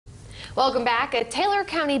Welcome back. A Taylor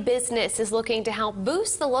County business is looking to help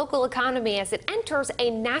boost the local economy as it enters a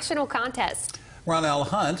national contest. Ronell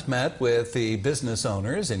Hunt met with the business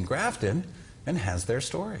owners in Grafton and has their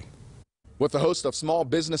story. With a host of small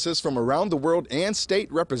businesses from around the world and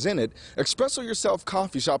state represented, Espresso Yourself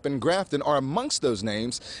Coffee Shop in Grafton are amongst those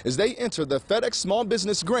names as they enter the FedEx Small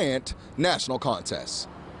Business Grant National Contest.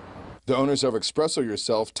 The owners of Espresso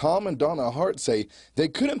Yourself, Tom and Donna Hart, say they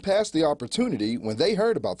couldn't pass the opportunity when they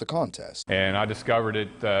heard about the contest. And I discovered it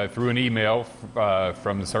through an email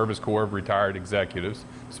from the Service Corps of Retired Executives,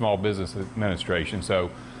 Small Business Administration. So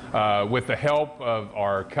with the help of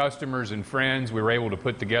our customers and friends, we were able to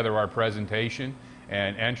put together our presentation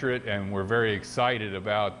and enter it, and we're very excited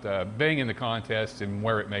about being in the contest and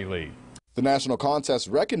where it may lead. The national contest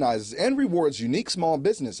recognizes and rewards unique small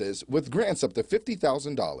businesses with grants up to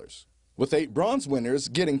 $50,000, with 8 bronze winners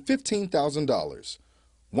getting $15,000,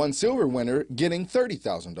 1 silver winner getting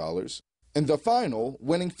 $30,000, and the final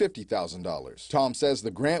winning $50,000. Tom says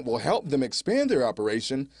the grant will help them expand their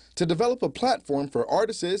operation to develop a platform for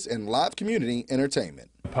artists and live community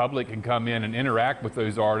entertainment. The public can come in and interact with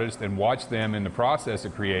those artists and watch them in the process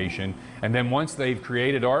of creation, and then once they've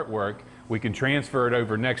created artwork, we can transfer it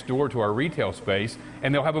over next door to our retail space,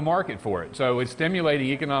 and they'll have a market for it. So it's stimulating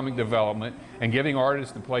economic development and giving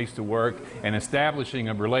artists a place to work and establishing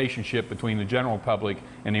a relationship between the general public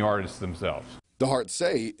and the artists themselves. The Harts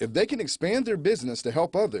say if they can expand their business to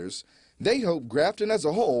help others, they hope Grafton as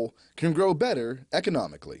a whole can grow better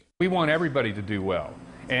economically. We want everybody to do well.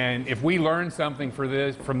 And if we learn something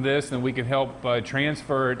from this, then we can help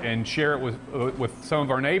transfer it and share it with some of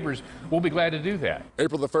our neighbors. We'll be glad to do that.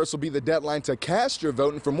 April the 1st will be the deadline to cast your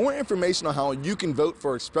vote. And for more information on how you can vote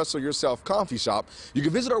for Espresso Yourself Coffee Shop, you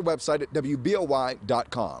can visit our website at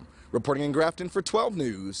WBLY.com. Reporting in Grafton for 12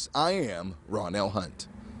 News, I am Ronell Hunt.